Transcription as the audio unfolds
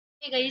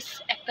Hey guys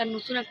একটা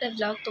নতুন একটা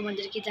ব্লগ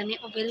তোমাদেরকে জানাই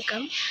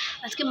ওয়েলকাম।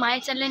 আজকে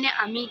মায়ের চ্যানেলে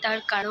আমি তার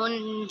কারণ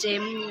যে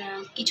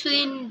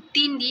কিছুদিন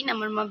 3 দিন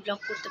আমার মা ব্লগ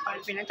করতে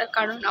পারবে না, তার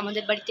কারণ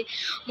আমাদের বাড়িতে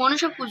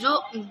মনসা পুজো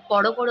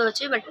বড় করে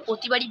হচ্ছে, বাট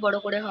প্রতিবারই বড়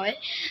করে হয়।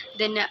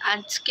 দেন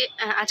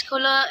আজকে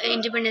হলো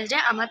ইন্ডিপেন্ডেন্স ডে।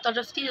 আমার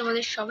তরফ থেকে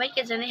তোমাদের সবাইকে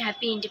জানাই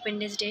হ্যাপি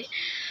ইন্ডিপেন্ডেন্স ডে।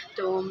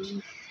 তো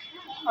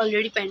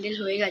অলরেডি প্যান্ডেল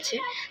হয়ে গেছে।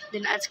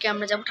 দেন আজকে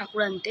আমরা যাবো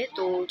ঠাকুর আনতে।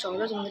 তো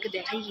চলো তোমাদেরকে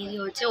দেখাই কী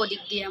হচ্ছে।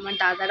 ওদিক দিয়ে আমার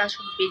দাদারা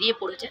সব বেরিয়ে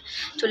পড়েছে,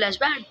 চলে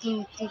আসবে আর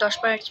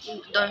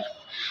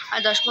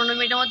 10-15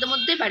 মিনিটের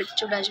মধ্যে বাড়িতে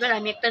চলে আসবে। আর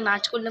আমি একটা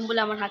নাচ করলাম বলে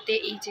আমার হাতে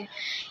এই যে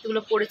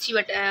এগুলো পড়েছি,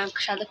 বাট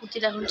সাদা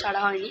কুর্তিটা এখন ছাড়া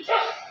হয়নি।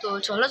 তো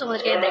চলো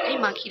তোমাদেরকে দেখাই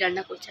মা কী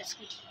রান্না করছে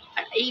আজকে।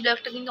 আর এই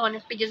ব্লগটা কিন্তু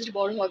অনেকটা জাস্ট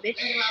বড় হবে।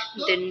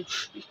 দেন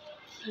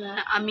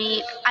আমি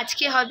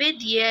আজকে হবে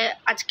দিয়ে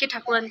আজকে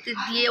ঠাকুর আনতে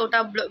দিয়ে ওটা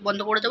বন্ধ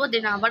করে দেবো।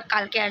 দেন আবার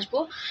কালকে আসবো।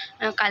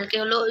 কালকে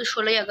হলো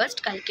 16ই আগস্ট,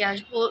 কালকে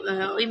আসবো।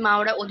 ওই মা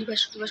ওরা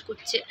অধিবাস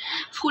করছে,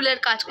 ফুলের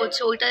কাজ করছে,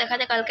 ওইটা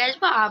দেখাতে কালকে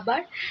আসবো।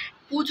 আবার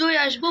পুজোয়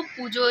আসবো,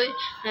 পুজোয়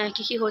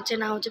কী হচ্ছে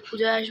না হচ্ছে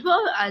পুজোয় আসবো।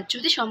 আর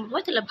যদি সম্ভব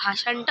হয় তাহলে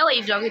ভাসানটাও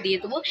এই ব্লগে দিয়ে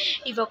দেবো।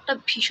 এই ব্লগটা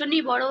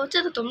ভীষণই বড় হচ্ছে,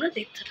 তো তোমরা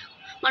দেখতে থাকো,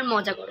 আমার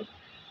মজা করো।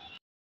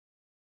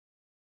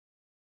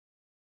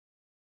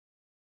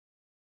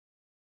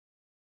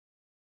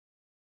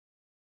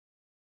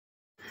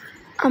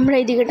 আমরা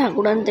এইদিকে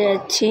ঠাকুর আনতে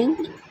যাচ্ছি।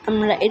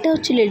 এটা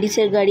হচ্ছে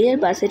লেডিসের গাড়ি, আর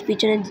বাসের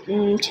পিছনে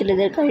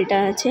ছেলেদের গাড়িটা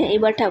আছে।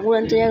 এবার ঠাকুর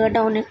আনতে জায়গাটা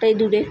অনেকটাই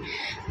দূরে,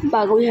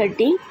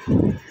 বাগুইহাটি।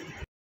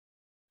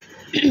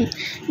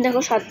 দেখো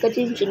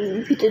সাতকাছির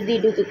ভিতর দিয়ে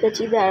ঢুকে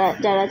গেছি,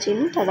 যারা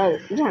চেনো তারা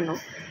জানো।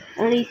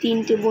 আর এই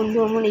 3টে বন্ধু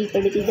আমার এই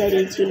গাড়িতেই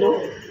দাঁড়িয়েছিল।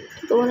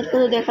 তোমাদেরকে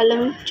তো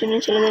দেখালাম পিছনে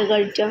ছেলেদের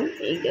গাড়িটা,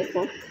 এই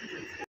দেখো।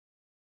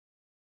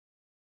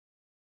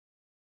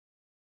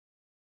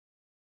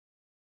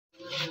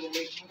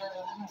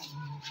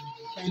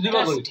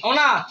 সুদিপা কই ও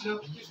না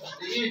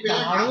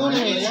দারুণ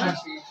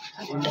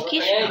কি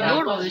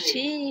সুন্দর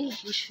বলছি,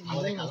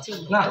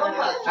 না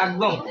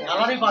একদম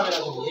কালারই পাবে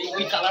না,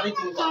 এই কালারই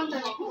তুমি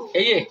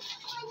এই যে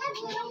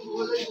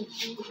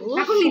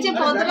এখন নিচে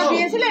পর্দাটা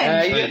দিয়েছিলে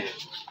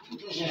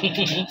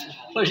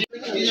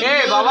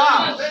এই বাবা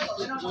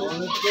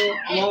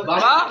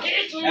বাবা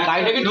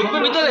গাড়িটা কি ঢুকবে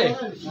ভিতরে?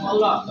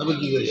 আমি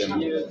কি করি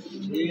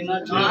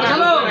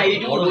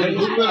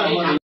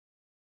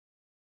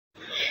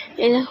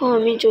এই দেখো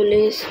আমি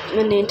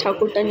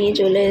ঠাকুরটা নিয়ে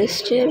চলে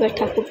এসছে। এবার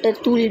ঠাকুরটা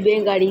তুলবে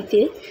গাড়িতে,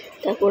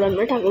 তারপর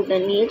আমরা ঠাকুরটা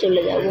নিয়ে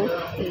চলে যাব।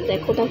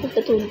 দেখো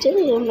ঠাকুরটা তুলছে,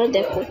 তোমরা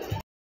দেখো।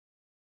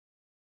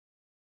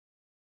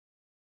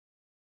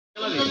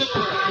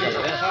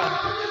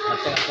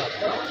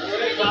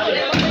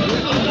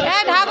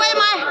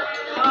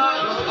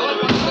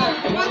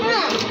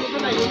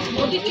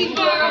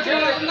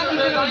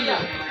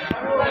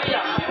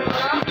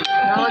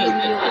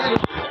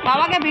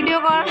 বাবাকে ভিডিও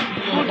কর,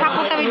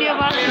 ঠাকুরটা ভিডিও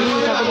কর।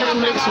 ঠাকুরটা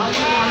তুলেছি।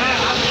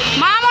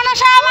 মা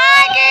মনসা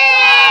মাইকি,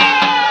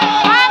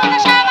 মা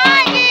মনসা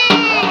মাইকি,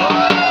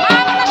 মা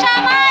মনসা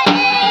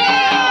মাইকি।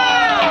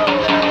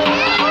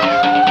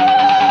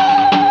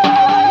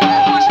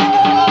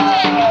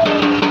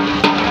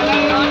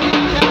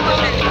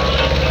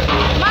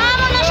 মা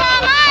মনসা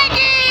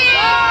মাইকি,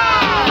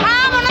 মা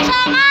মনসা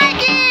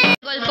মাইকি।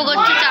 গল্প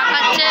করছে, চা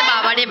খাচ্ছে,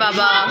 বাবারে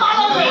বাবা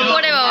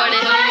ওরে বাবারে।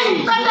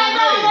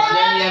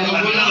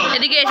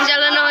 এদিকে এসি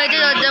চালানো হয়েছে,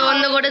 দরজা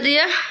বন্ধ করে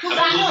দিয়ে।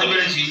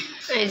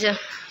 এই যে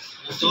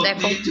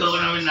দেখো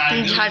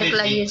ঝাড়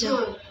লাগিয়েছে,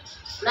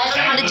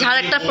 ঝাড়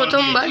একটা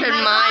প্রথমবার। আর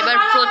মা এবার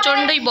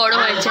প্রচণ্ডই বড়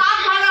হয়েছে,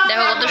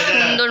 দেখো কত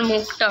সুন্দর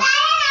মুখটা,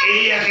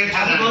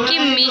 কি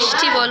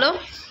মিষ্টি বলো,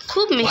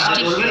 খুব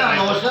মিষ্টি,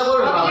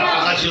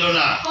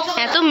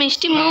 এত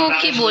মিষ্টি মুখ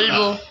কি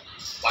বলবো।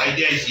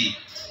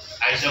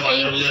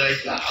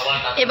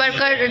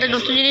 এবারকার একটা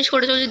নতুন জিনিস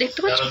করে চলছে, দেখতে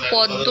পাচ্ছ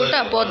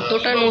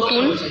পদ্মটা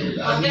নতুন।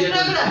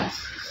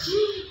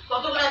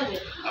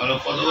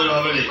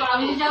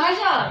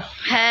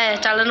 হ্যাঁ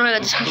চালানো হয়ে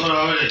গেছে,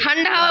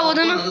 ঠান্ডা হাওয়া বোধ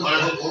না।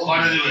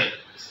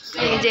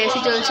 এই যে এসি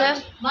চলছে।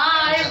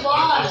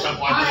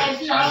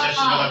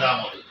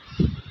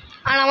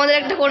 আর আমাদের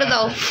একটা করে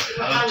দাও।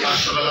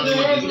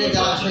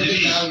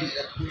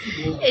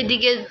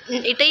 এদিকে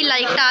এটাই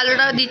লাইটটা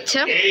আলোটা দিচ্ছে।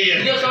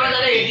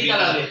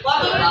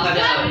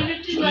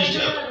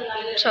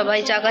 সবাই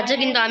চা খাচ্ছে,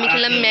 কিন্তু আমি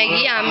খেলাম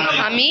ম্যাগি।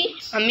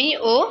 আমি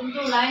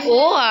ও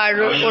আর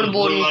ওর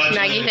বোন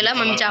ম্যাগি খেলাম,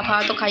 আমি চা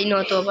খাওয়া তো খাই না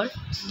অত। আবার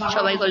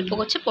সবাই গল্প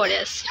করছে, পরে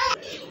আসছে।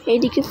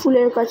 এইদিকে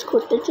ফুলের কাজ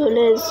করতে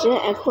চলে এসছে।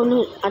 এখন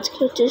আজকে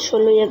হচ্ছে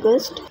 16ই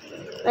আগস্ট,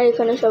 আর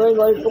এখানে সবাই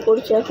গল্প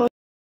করছে এখন।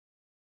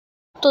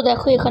 তো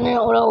দেখো এখানে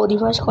ওরা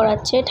অধিবাস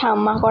করাচ্ছে,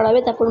 ঠাম্মা করাবে,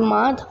 তারপর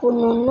মা, তারপর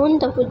নুন,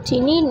 তারপর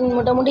চিনি,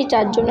 মোটামুটি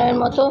 4 জনের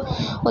মতো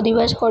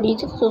অধিবাস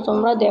করিয়েছে। তো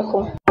তোমরা দেখো।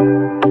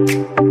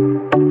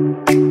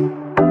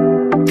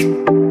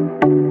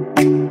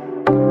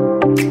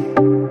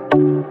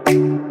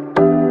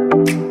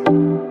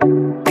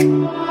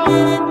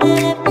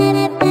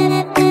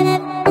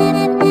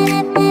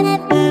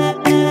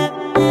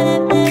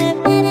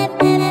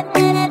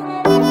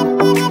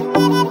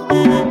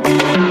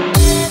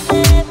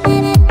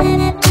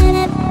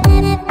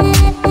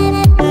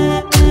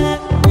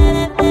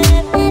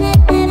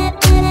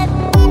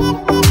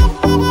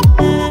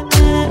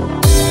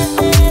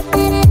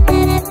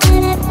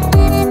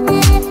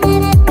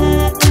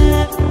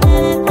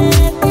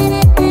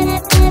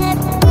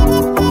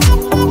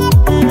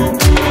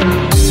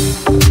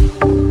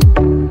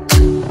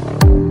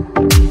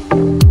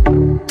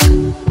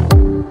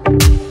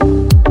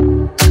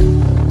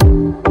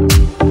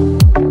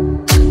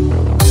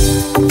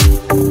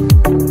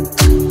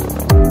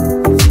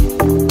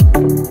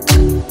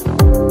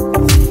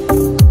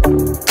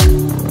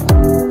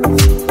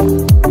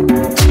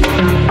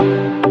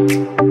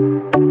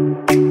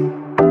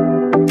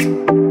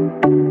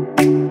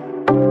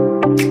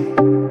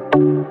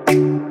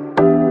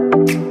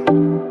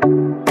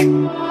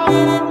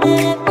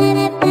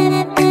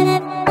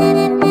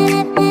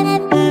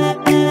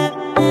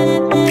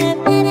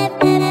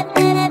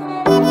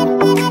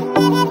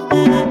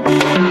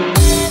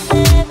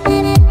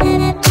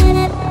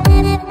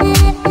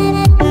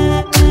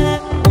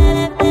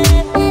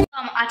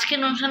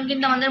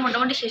 কিন্তু আমাদের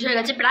মোটামুটি শেষ হয়ে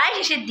গেছে, প্রায়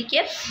শেষের দিকে।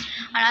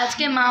 আর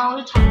আজকে মা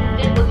ওই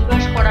ঠাকুরকে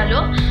অধিবাস করালো।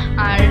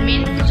 আর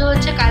মেন পুজো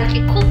হচ্ছে কালকে,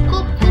 খুব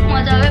খুব খুব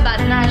মজা হবে,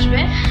 বাজনা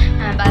আসবে।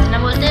 বাজনা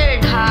বলতে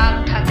ঢাক,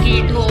 ঢাকি,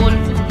 ঢোল,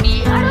 পুটি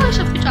আরও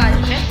সব কিছু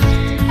আসবে।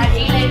 আর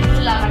এই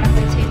লাইটগুলো লাগানো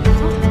হয়েছে,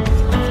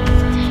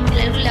 এই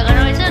লাইটগুলো লাগানো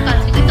হয়েছে। আর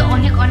কালকে কিন্তু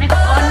অনেক অনেক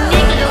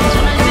অনেক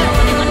লোকজন আসবে,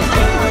 অনেক অনেক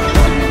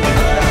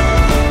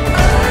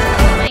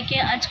সবাইকে।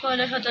 আজকে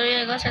হলো 17ই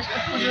আগস্ট, আজকে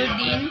পুজোর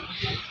দিন।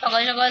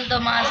 সকাল সকাল তো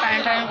মা স্নান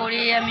টান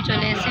করিয়ে আমি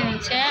চলে এসেছি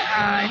নিচে।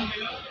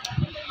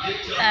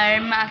 আর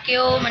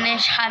মাকেও মানে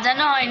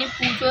সাজানো হয়নি,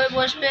 পুজোয়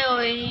বসবে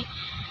ওই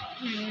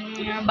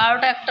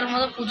 12টা 1টার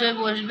মতো পুজোয়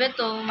বসবে,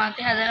 তো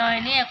মাকে সাজানো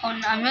হয়নি। এখন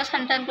আমিও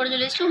স্নান টান করে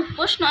চলে এসেছি।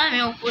 উপোস নয়, আমি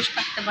উপোস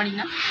থাকতে পারি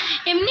না,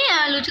 এমনি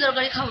লুচি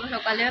তরকারি খাবো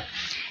সকালে।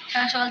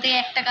 সকাল থেকে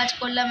একটা কাজ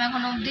করলাম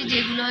এখন অবধি,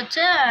 যেগুলো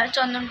হচ্ছে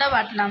চন্দনটা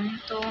বাটলাম।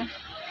 তো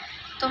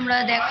তোমরা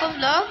দেখো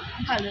ব্লগ,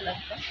 ভালো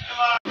লাগবে।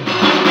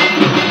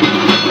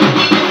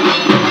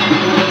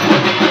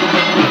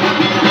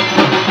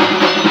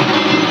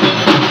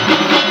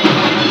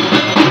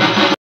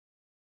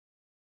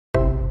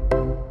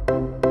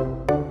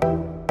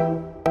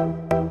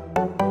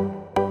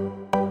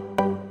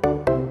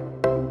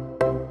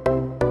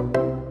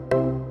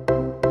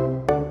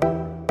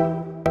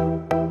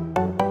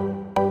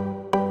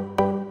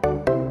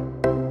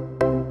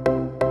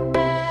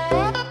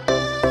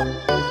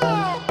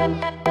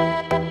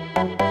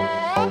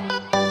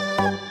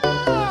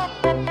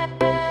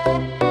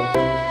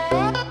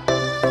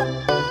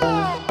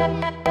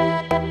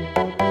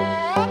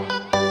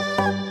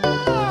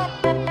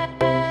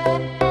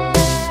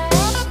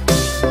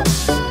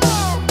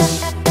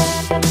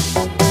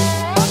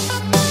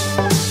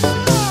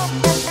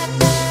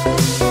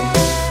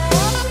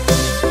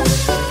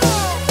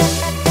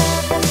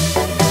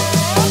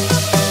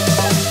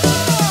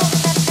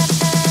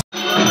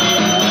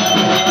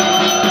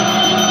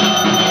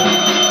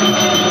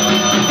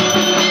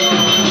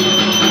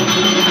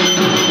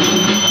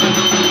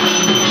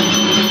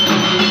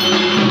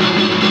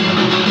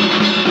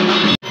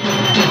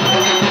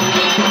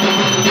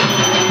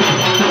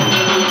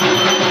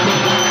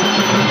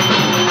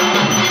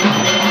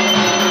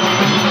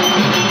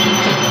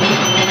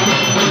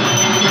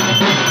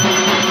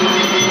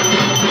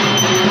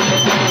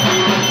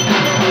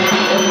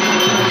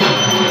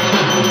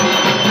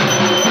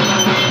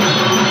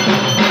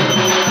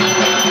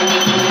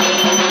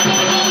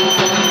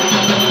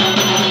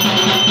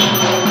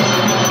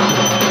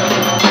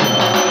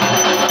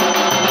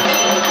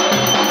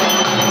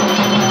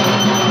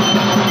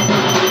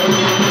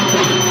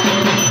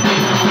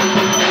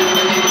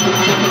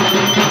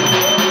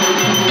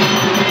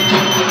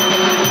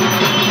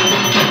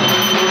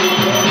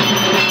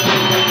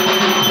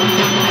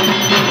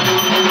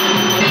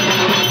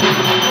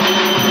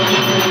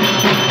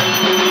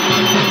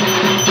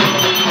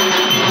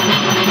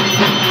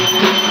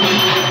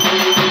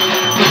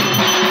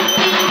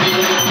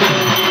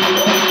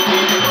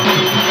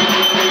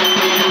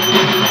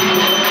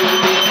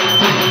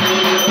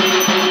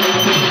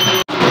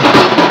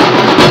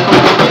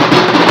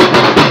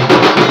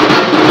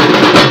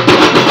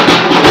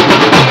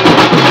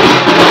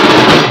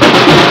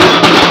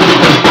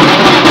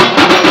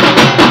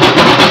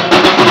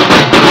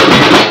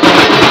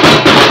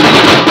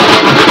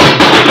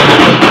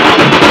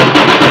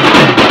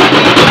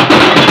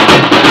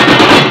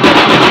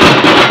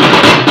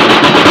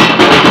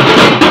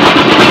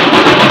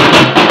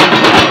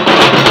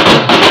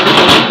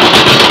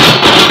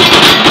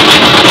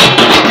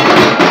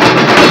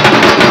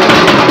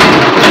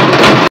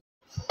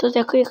 তো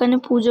দেখো এখানে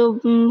পুজো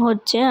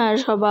হচ্ছে, আর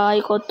সবাই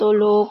কত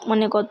লোক,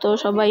 মানে কত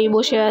সবাই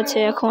বসে আছে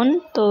এখন।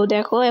 তো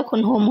দেখো এখন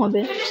হোম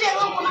হবে।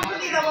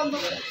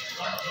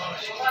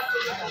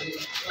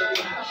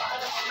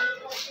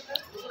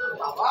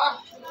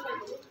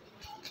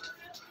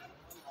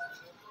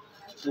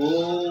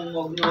 ওম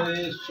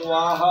অগ্নয়ে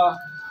স্বাহা,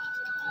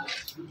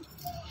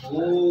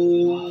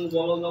 ওম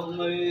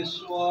জলদগ্নয়ে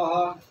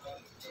স্বাহা,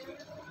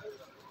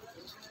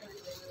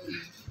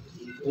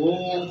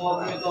 ওম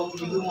অগ্নিতম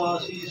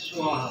বিদুমাসি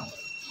স্বাহা।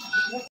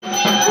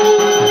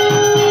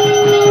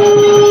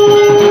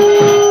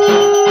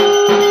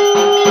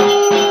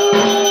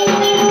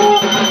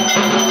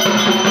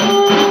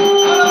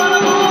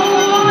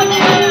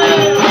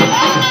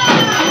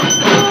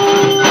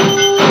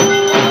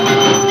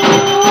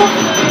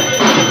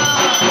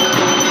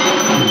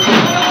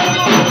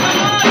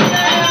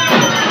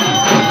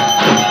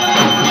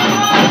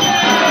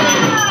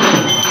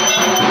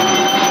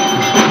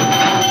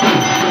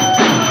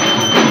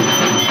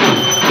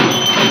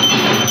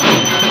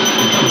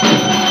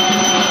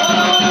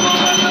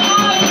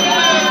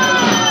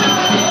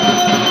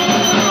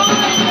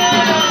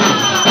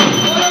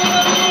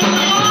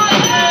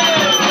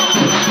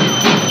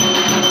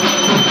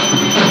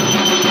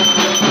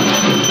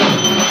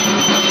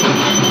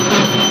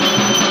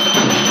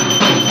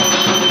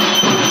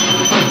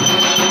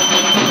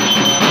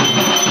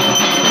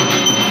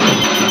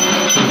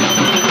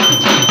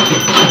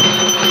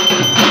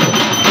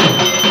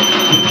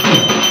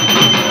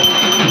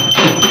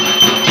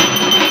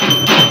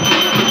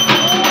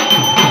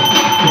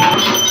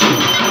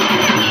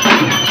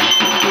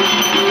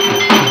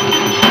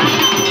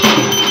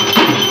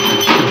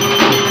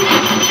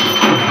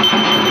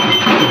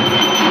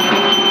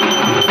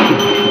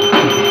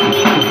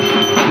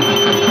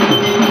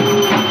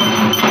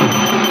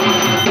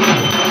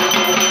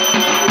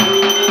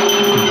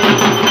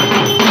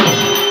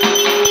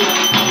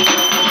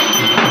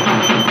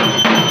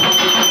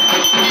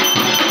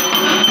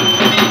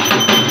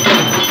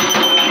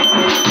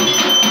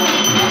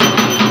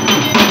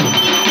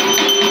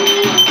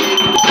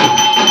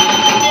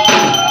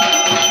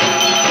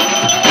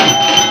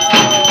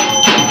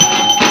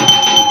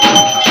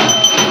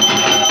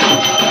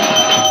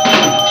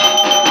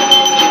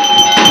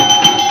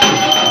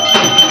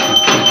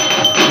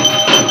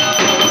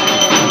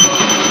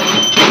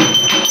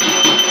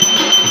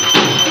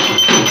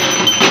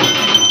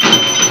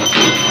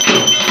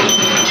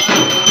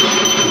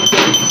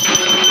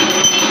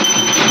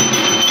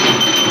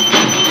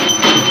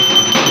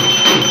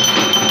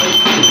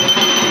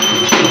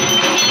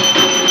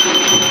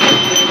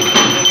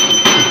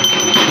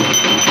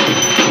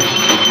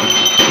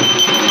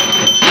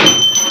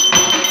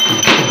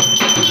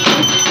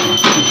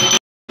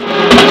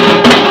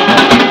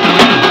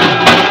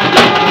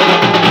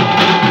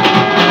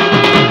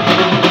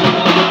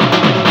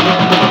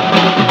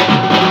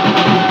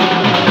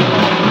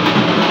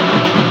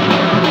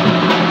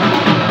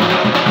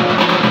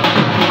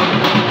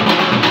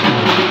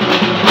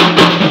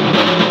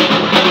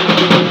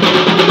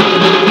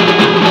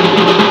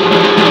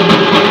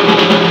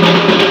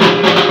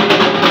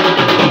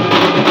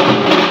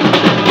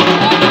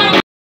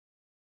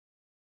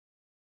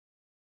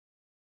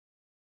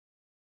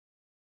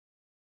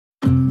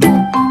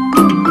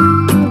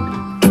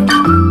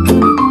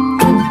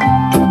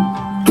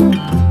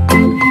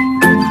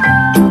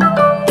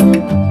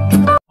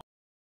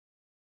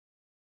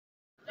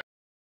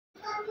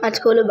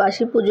 আজকে হলো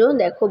বাসি পুজো,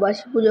 দেখো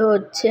বাসি পুজো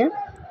হচ্ছে।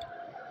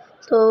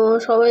 তো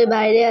সবাই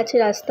বাইরে আছে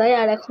রাস্তায়,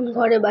 আর এখন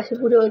ঘরে বাসি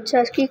পুজো হচ্ছে।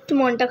 আজকে একটু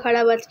মনটা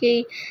খারাপ, আজকেই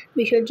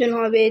বিসর্জন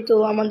হবে, তো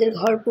আমাদের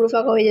ঘর পুরো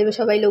ফাঁকা হয়ে যাবে,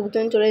 সবাই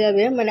লোকজন চলে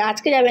যাবে, মানে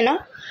আজকে যাবে না,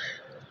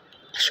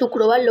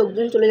 শুক্রবার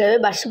লোকজন চলে যাবে।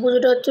 বাসি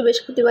পুজোটা হচ্ছে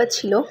বৃহস্পতিবার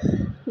ছিল।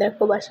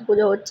 দেখো বাসি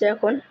পুজো হচ্ছে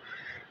এখন,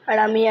 আর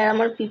আমি আর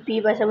আমার পিপি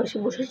পাশাপাশি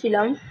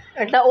বসেছিলাম।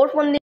 এটা ওর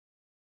ফোন দিয়ে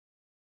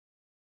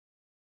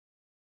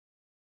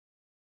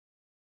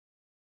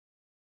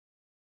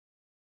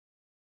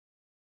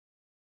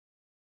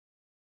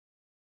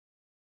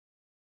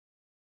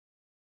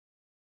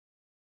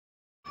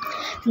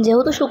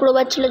যেহেতু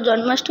শুক্রবার ছিল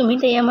জন্মাষ্টমী,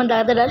 তাই আমার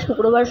দাদারা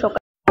শুক্রবার সকাল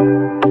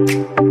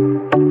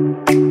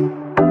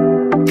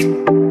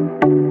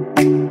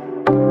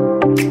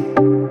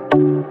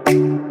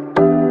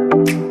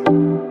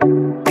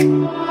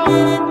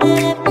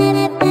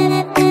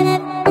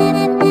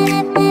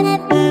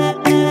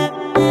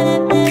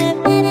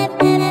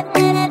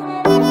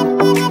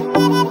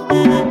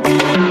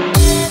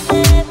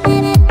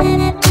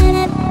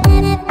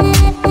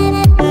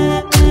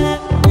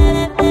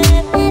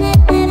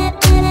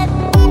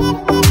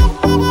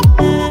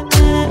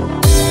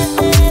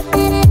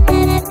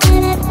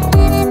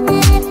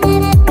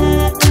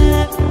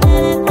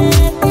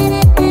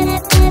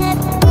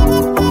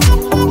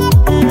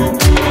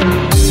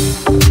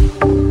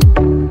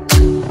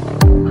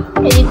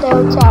এদিকটা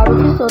হচ্ছে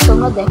আরতি, তো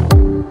তোমরা দেখো।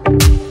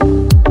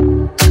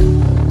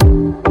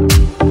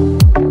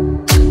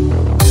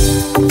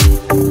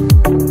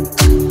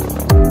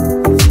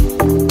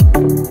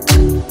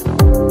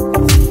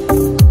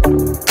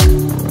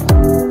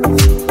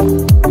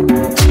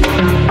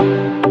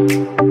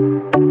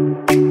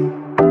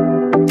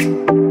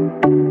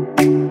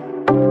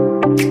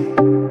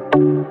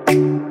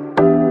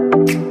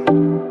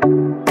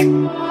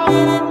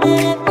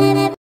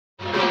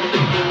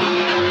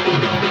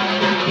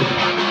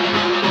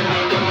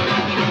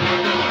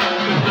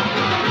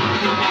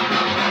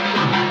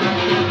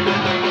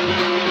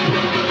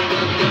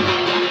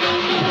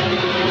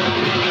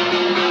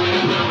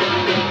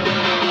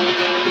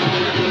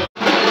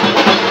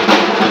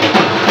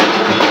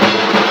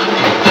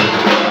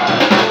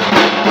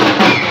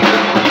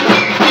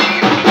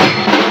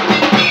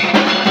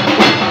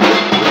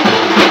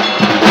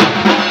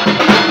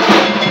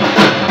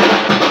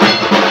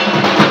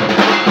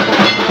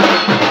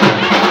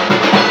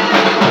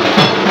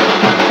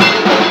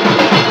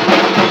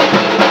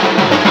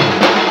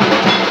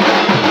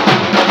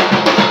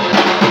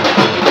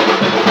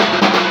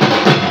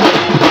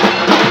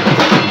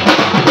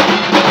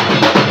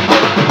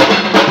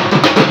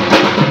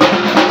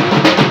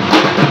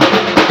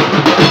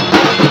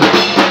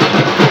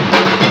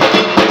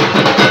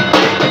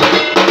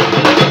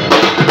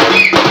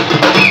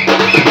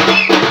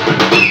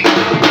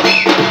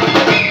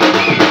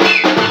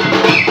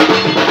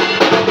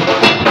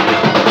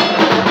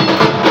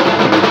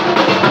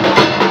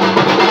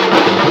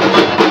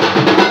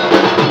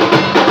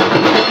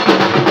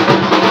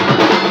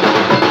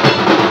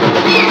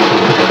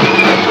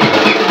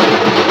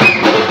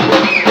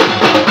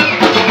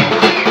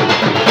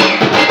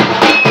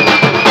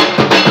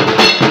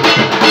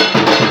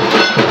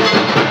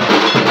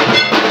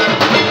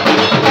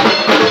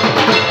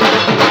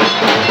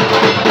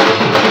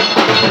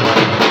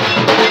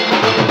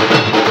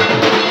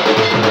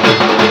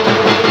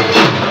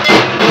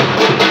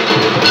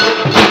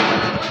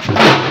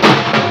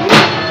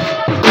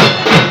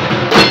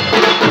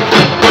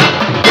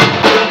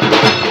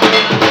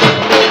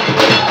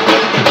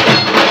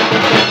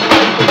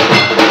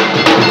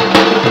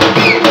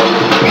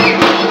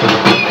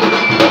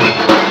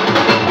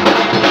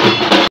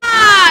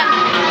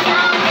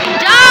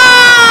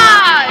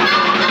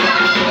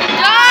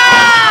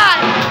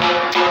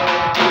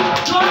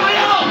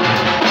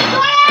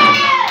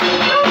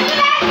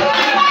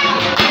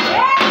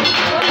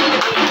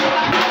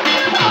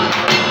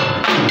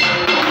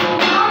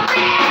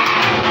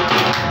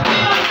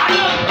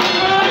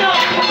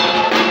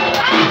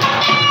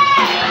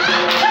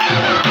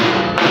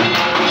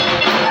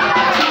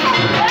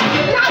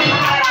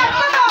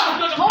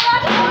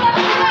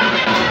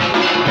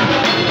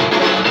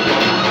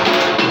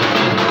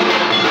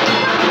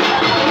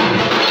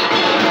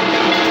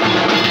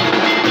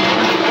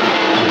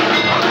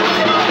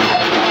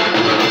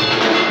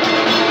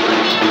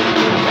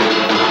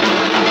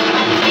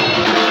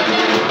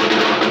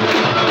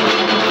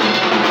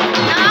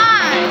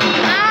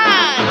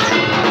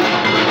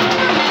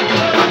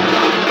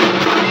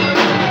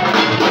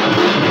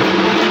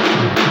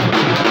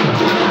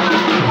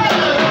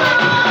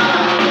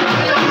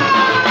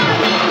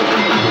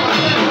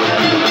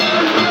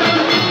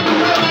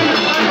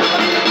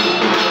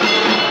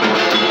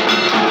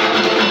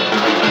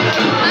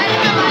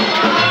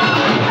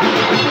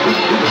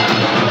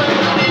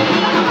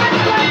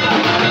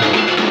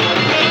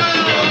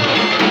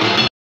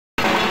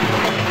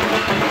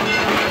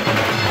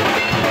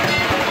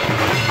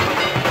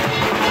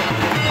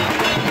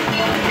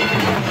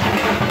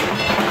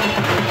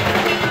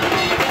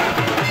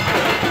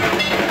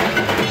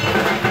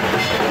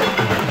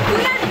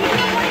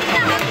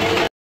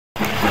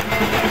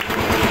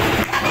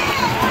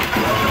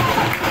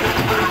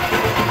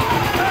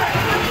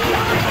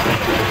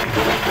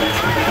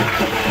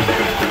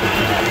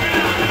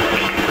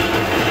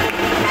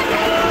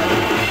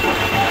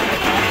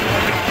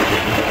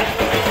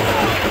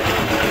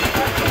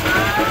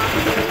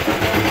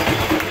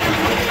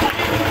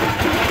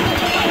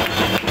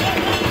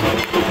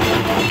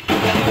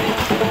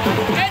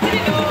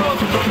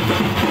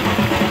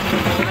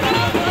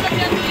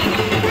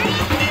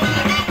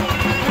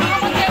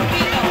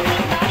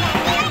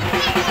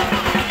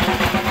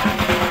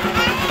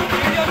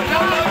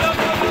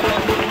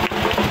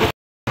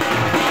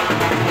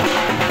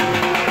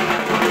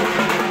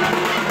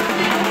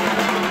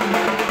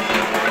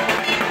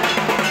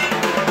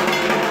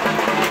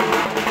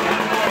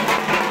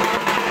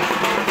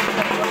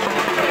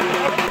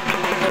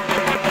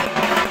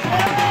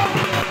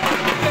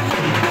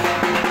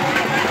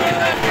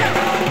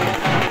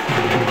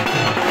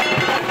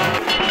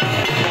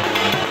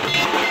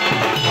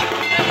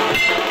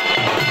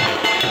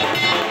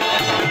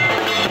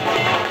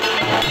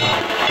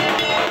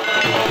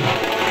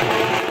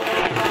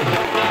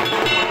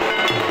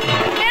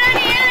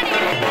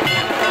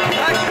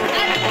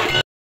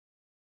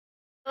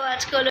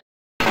 আজকে হলো